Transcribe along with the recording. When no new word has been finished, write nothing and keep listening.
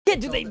Yeah,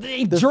 dude,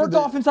 they jerked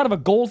off inside of a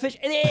goldfish.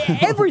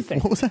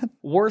 Everything. What was that?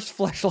 Worst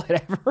fleshlight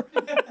ever.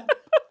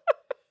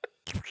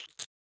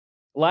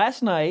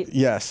 Last night,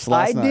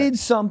 I did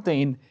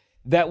something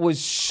that was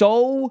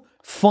so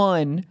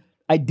fun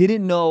I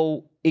didn't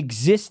know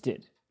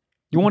existed.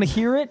 You want to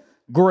hear it?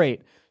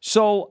 Great.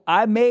 So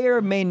I may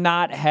or may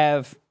not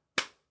have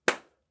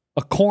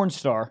a corn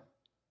star.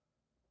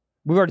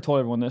 We've already told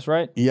everyone this,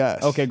 right?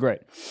 Yes. Okay,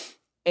 great.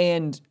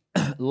 And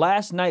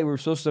last night we were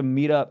supposed to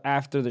meet up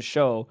after the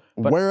show.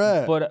 But, Where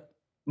at? But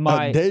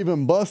my Dave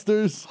and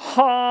Buster's.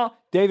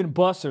 Dave and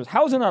Buster's.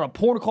 How is it not a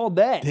porn called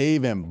that?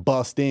 Dave and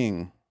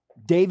Busting.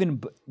 Dave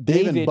and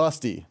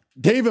Busty.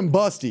 Dave and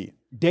Busty.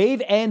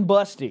 Dave and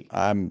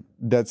Busty.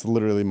 That's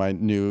literally my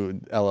new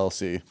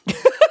LLC.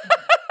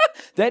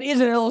 That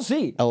is an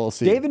LLC.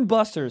 LLC. Dave and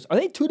Buster's. Are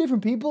they two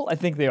different people? I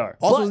think they are.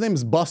 Also, his name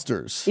is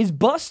Busters. Is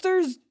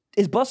Buster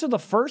the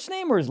first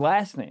name or his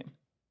last name?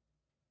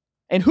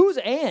 And who's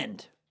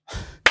and?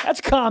 That's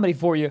comedy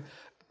for you.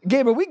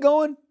 Gabe, are we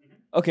going?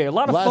 Okay, a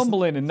lot of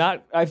fumbling and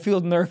not. I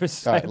feel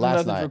nervous. All right,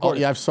 last night. Oh,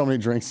 you have so many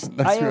drinks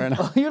next to me right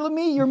now.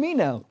 You're me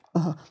now.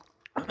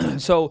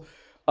 So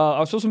I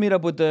was supposed to meet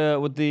up with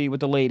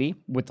the lady.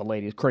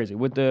 It's crazy.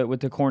 With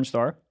the corn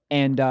star,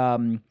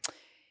 and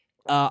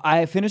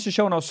I finished the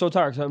show and I was so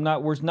tired because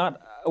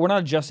we're not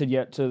adjusted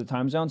yet to the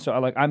time zone.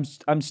 So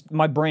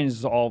my brain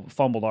is all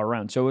fumbled all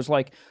around. So it was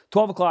like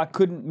 12 o'clock,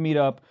 couldn't meet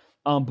up.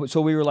 But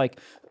so we were like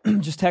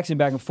just texting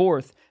back and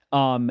forth.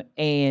 And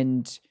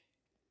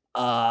we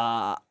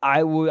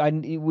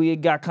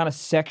got kind of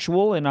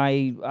sexual, and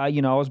I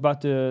was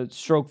about to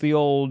stroke the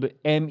old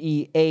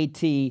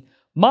MEAT,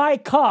 my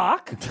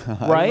cock, right? I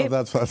don't know if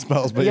that's what that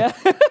spells, but yeah.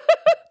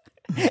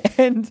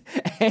 and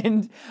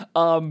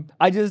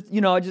I just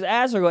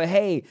asked her, go,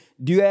 hey,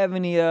 do you have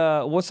any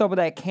what's up with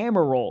that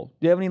camera roll?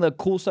 Do you have any like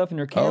cool stuff in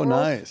your camera roll?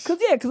 Nice.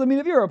 Because I mean,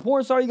 if you're a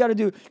porn star, you got to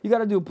do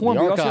porn,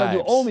 but you also got to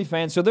do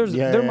OnlyFans. So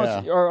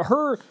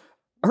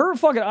her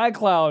fucking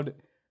iCloud.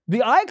 The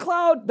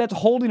iCloud that's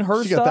holding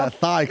her stuff. She got that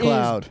thigh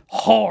cloud. Is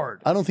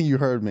hard. I don't think you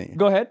heard me.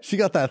 Go ahead. She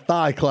got that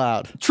thigh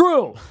cloud.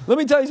 True. Let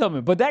me tell you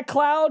something. But that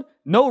cloud,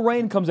 no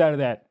rain comes out of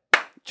that.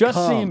 Just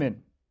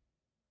semen.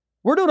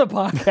 We're doing a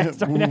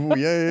podcast right now.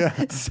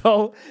 Yeah.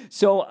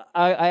 So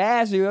I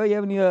asked her, you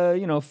have any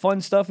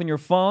fun stuff in your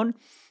phone?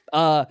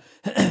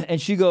 And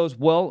she goes,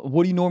 well,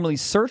 what do you normally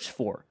search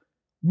for?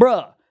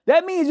 Bruh,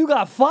 that means you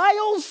got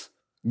files?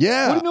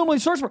 Yeah. What do you normally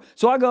search for?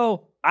 So I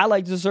go, I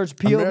like to search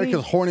POV.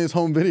 America's horniest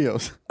home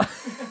videos.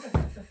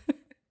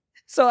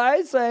 So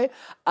I say,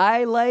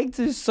 I like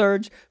to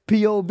search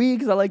POV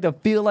because I like to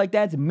feel like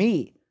that's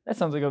me. That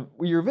sounds like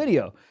your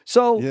video.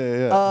 So,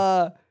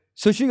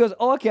 so she goes,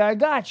 oh, okay, I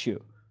got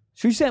you.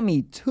 She sent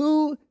me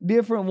 2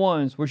 different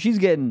ones where she's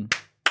getting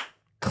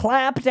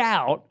clapped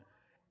out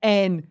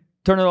and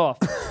turn it off.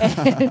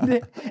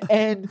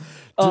 and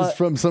just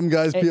from some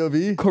guy's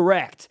POV?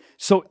 Correct.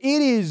 So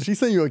it is. She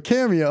sent you a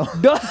cameo.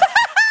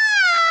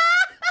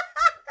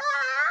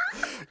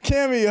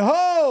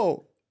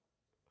 Cameo!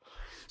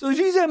 So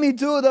she sent me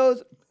 2 of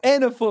those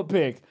and a foot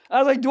pic. I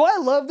was like, do I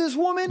love this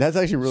woman? That's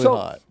actually really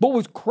hot. What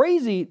was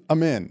crazy.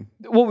 I'm in.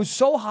 What was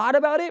so hot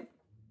about it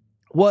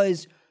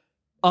was,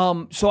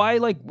 so I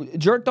like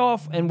jerked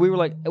off and we were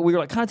like kind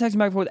of texting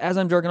back and forth as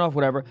I'm jerking off,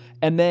 whatever.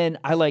 And then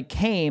I like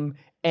came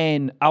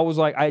and I was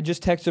like, I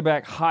just texted her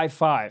back, high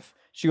five.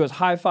 She goes,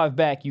 high five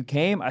back. You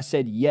came? I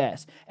said,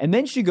 yes. And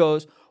then she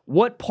goes,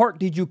 what part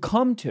did you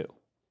come to?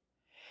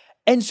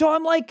 And so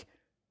I'm like,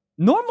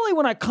 normally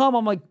when I come,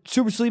 I'm like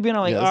super sleepy and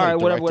I'm like, all right,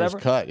 whatever.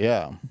 Cut,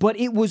 yeah. But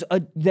it was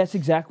that's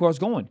exactly where I was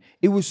going.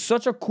 It was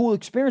such a cool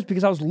experience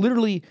because I was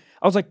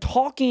like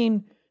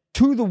talking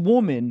to the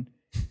woman,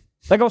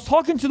 like I was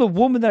talking to the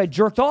woman that I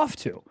jerked off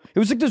to. It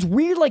was like this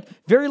weird, like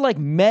very like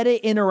meta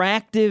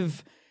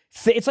interactive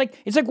thing. It's like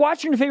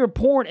watching your favorite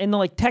porn and then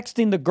like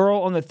texting the girl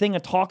on the thing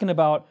and talking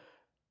about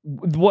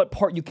what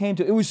part you came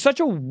to. It was such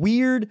a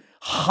weird,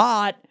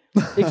 hot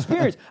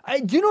experience.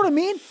 Do you know what I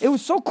mean? It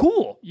was so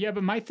cool. Yeah,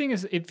 but my thing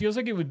is, it feels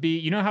like it would be,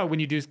 you know how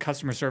when you do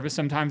customer service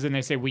sometimes and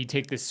they say, we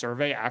take this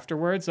survey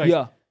afterwards? Like,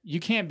 yeah.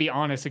 You can't be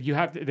honest. Like, you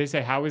have to, they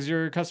say, how was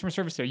your customer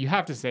service? So you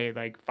have to say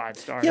like 5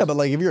 stars. Yeah, but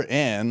like if you're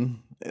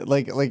in,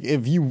 like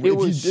if you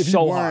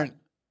weren't,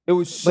 it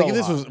was so like if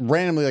this was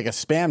randomly like a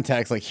spam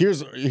text, like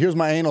here's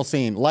my anal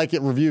scene, like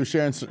it, review,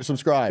 share, and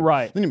subscribe.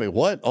 Right. Then you'd be like,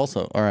 what?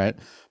 Also, all right.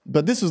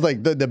 But this was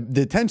like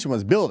the tension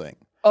was building.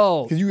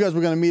 Oh. Because you guys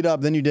were going to meet up,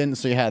 then you didn't,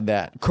 so you had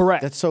that.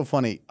 Correct. That's so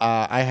funny.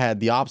 I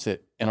had the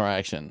opposite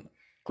interaction.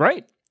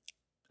 Great.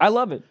 I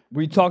love it.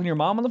 Were you talking to your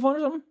mom on the phone or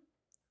something?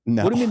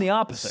 No. What do you mean the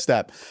opposite?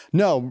 Step.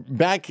 No,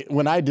 back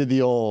when I did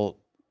the old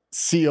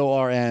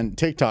CORN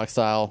TikTok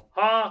style,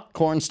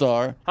 corn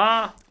star,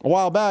 a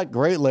while back,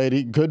 great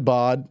lady, good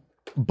bod,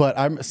 but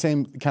I'm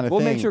same kind of thing.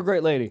 What makes her a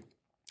great lady?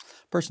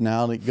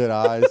 Personality, good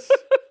eyes,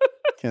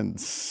 can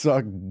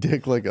suck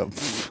dick like a...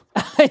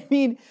 I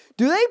mean,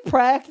 do they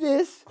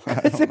practice?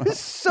 They're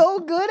so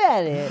good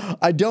at it.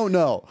 I don't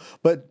know,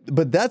 but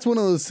that's one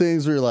of those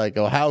things where you're like,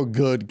 oh, how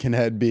good can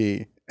head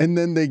be? And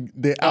then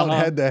they out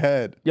head to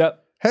head. Yep.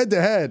 Head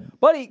to head.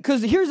 Buddy,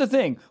 because here's the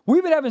thing.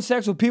 We've been having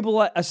sex with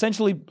people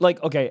essentially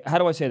like, okay, how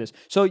do I say this?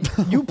 So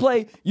you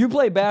play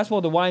basketball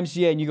at the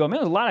YMCA and you go, man,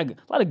 there's a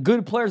lot of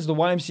good players at the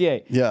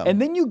YMCA. Yeah.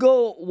 And then you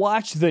go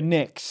watch the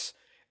Knicks.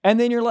 And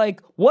then you're like,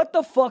 what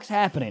the fuck's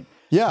happening?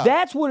 Yeah.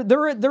 That's what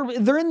they're in the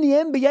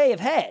NBA of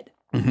head.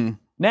 Mm-hmm.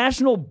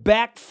 National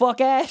back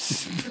fuck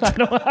ass.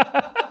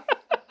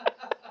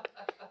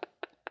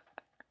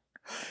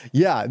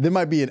 Yeah, there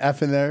might be an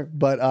F in there,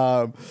 but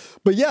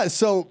yeah.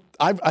 So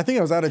I think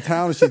I was out of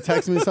town and she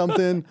texted me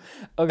something.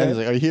 Okay. And he's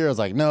like, "Are you here?" I was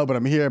like, "No, but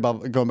I'm here."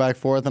 About going back and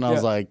forth, and I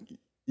was like,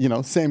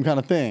 same kind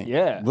of thing.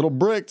 Yeah. Little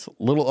bricked,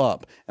 little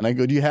up, and I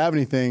go, "Do you have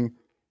anything?"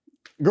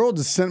 Girl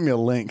just sent me a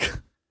link.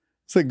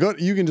 It's like, go.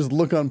 You can just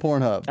look on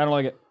Pornhub. I don't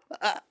like it.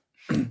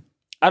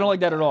 I don't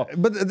like that at all.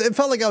 But it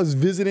felt like I was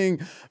visiting.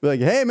 Be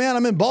like, "Hey man,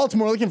 I'm in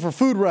Baltimore looking for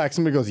food racks."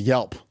 Somebody goes,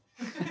 "Yelp."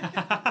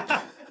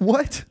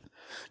 What?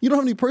 You don't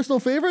have any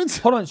personal favorites?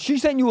 Hold on, she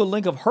sent you a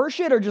link of her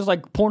shit or just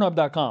like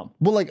Pornhub.com?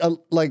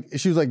 Well, like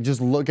she was like, just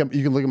look up.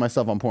 You can look at my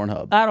stuff on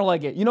Pornhub. I don't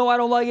like it. You know why I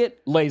don't like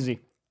it? Lazy.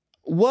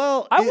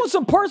 Well, I want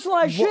some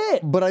personalized shit.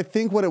 But I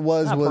think what it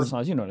was Not was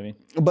personalized, you know what I mean.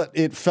 But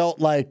it felt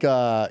like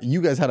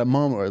you guys had a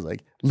moment where it was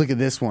like, look at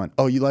this one.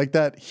 Oh, you like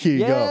that? Here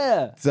you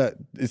go.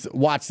 It's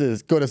watch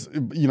this. Go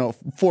to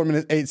 4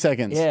 minutes 8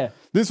 seconds. Yeah.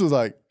 This was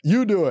like,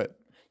 you do it.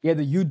 Yeah,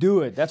 you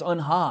do it. That's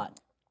unhot.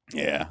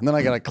 Yeah. And then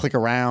I gotta click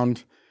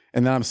around.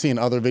 And then I'm seeing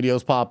other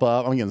videos pop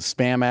up. I'm getting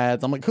spam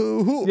ads. I'm like,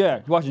 who? Yeah,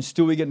 you're watching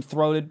Stewie getting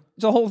throated.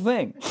 It's a whole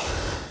thing.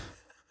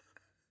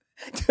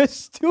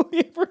 Does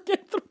Stewie ever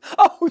get throated?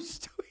 Oh,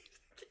 Stewie.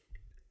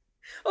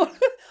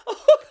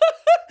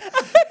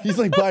 He's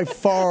like by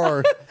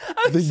far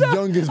the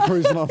youngest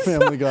person on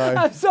Family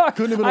Guy. I'm sorry.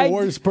 Couldn't have been the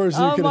worst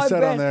person you could have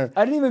said on there.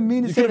 I didn't even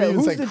mean to You say could that. have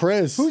even Who's said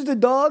Chris. Who's the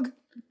dog?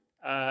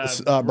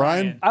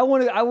 Brian? I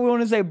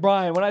want to say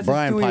Brian. When I say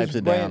Brian Stewie, pipes it's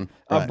it Brian,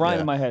 down. Brian Yeah.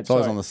 in my head. It's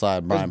always sorry. on the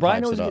side. Brian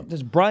pipes it up.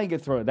 Does Brian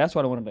get throated? That's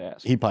what I wanted to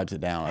ask. He pipes it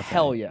down. I think.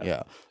 Hell yeah.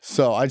 Yeah.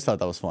 So I just thought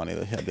that was funny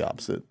that he had the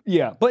opposite.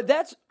 Yeah, but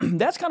that's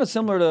kind of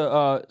similar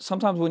to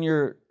sometimes when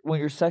you're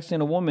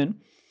sexting a woman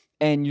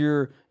and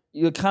you're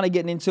kind of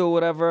getting into it,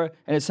 whatever,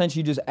 and essentially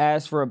you just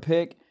ask for a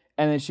pic,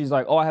 and then she's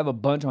like, "Oh, I have a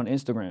bunch on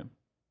Instagram."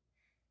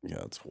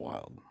 Yeah, it's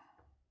wild.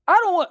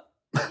 I don't want.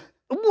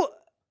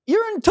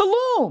 You're in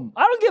Tulum.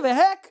 I don't give a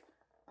heck.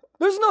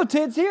 There's no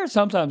tits here.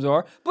 Sometimes there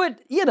are, but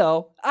I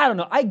don't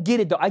know. I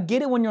get it though. I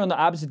get it when you're on the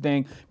opposite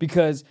thing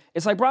because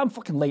it's like, bro, I'm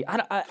fucking late. I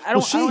don't.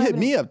 Well, she hit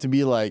me up to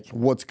be like,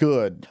 "What's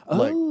good?"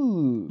 Like,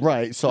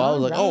 right. So I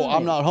was like, "Oh,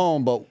 I'm not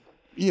home, but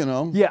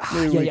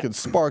maybe we could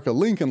spark a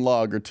Lincoln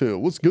log or two.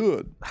 What's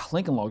good?"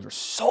 Lincoln logs are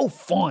so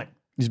fun.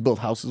 You just build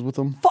houses with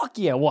them. Fuck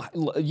yeah. Well,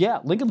 yeah,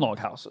 Lincoln log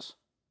houses.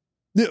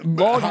 Yeah,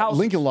 log houses.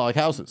 Lincoln log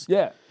houses.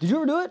 Yeah. Did you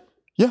ever do it?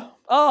 Yeah.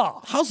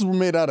 Oh. Houses were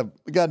made out of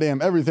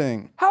goddamn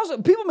everything.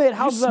 People made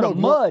houses out of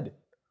mud.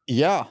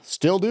 Yeah,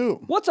 still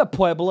do. What's a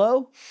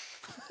pueblo?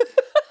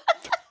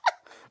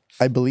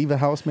 I believe a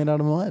house made out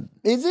of mud.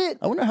 Is it?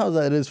 I wonder how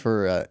that is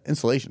for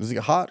insulation. Is it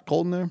hot,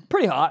 cold in there?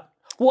 Pretty hot.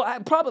 Well,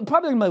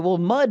 probably like, well,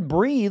 mud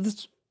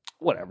breathes.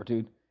 Whatever,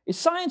 dude. Is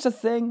science a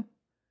thing?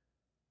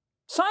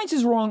 Science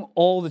is wrong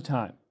all the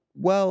time.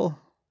 Well,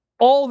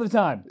 all the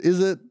time. Is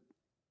it?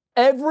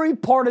 Every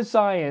part of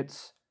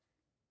science,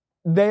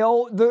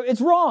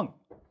 it's wrong.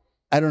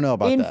 I don't know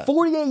about that. In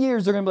 48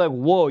 years, they're going to be like,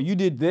 whoa, you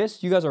did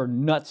this? You guys are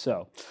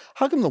nutso.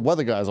 How come the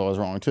weather guy's always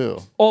wrong, too?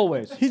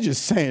 Always. He's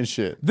just saying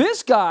shit.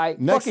 This guy...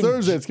 Next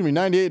Thursday, it's going to be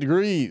 98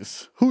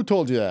 degrees. Who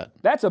told you that?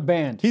 That's a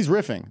band. He's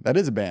riffing. That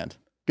is a band.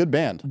 Good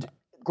band.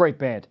 Great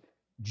band.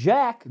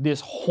 Jack,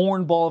 this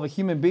hornball of a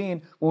human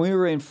being, when we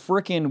were in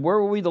frickin'... Where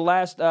were we the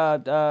last...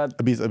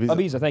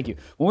 Ibiza, thank you.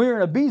 When we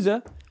were in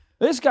Ibiza,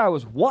 this guy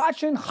was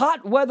watching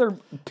hot weather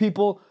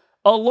people...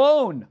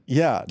 alone.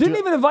 Yeah. Didn't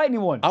even invite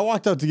anyone. I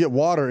walked out to get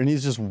water and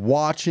he's just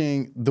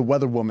watching the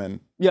weather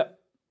woman. Yep.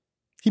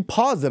 He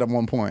paused it at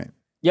one point.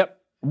 Yep.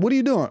 What are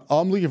you doing?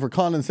 Oh, I'm looking for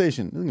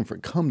condensation. I'm looking for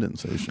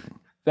condensation.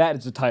 That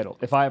is the title,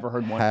 if I ever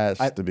heard one. Has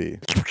to be.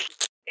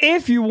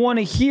 If you want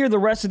to hear the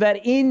rest of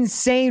that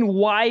insane,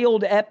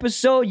 wild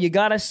episode, you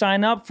got to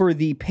sign up for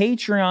the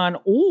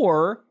Patreon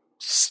or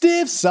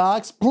Stiff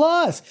Socks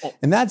Plus.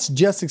 And that's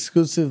just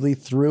exclusively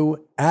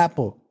through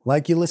Apple.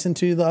 Like you listen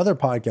to the other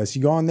podcasts.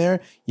 You go on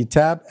there, you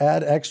tap,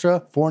 add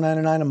extra,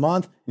 $4.99 a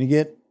month, and you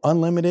get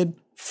unlimited,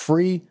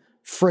 free,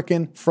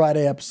 frickin'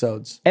 Friday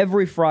episodes.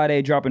 Every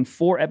Friday, dropping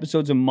 4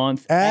 episodes a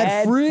month.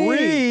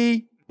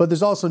 Ad-free. But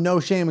there's also no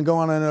shame in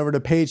going on over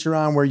to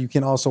Patreon where you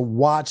can also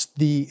watch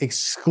the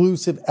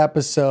exclusive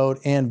episode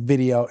and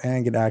video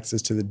and get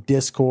access to the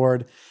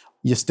Discord.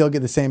 You still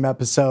get the same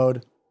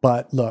episode,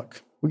 but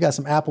look, we got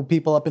some Apple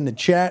people up in the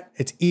chat.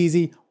 It's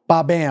easy.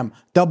 Ba-bam.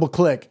 Double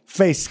click.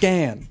 Face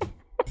scan.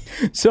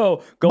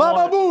 So go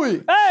on.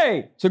 Booey.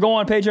 Hey! So go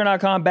on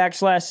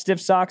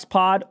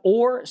patreon.com/StiffSocksPod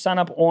or sign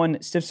up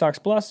on Stiff Socks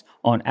Plus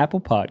on Apple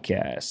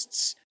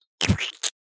Podcasts.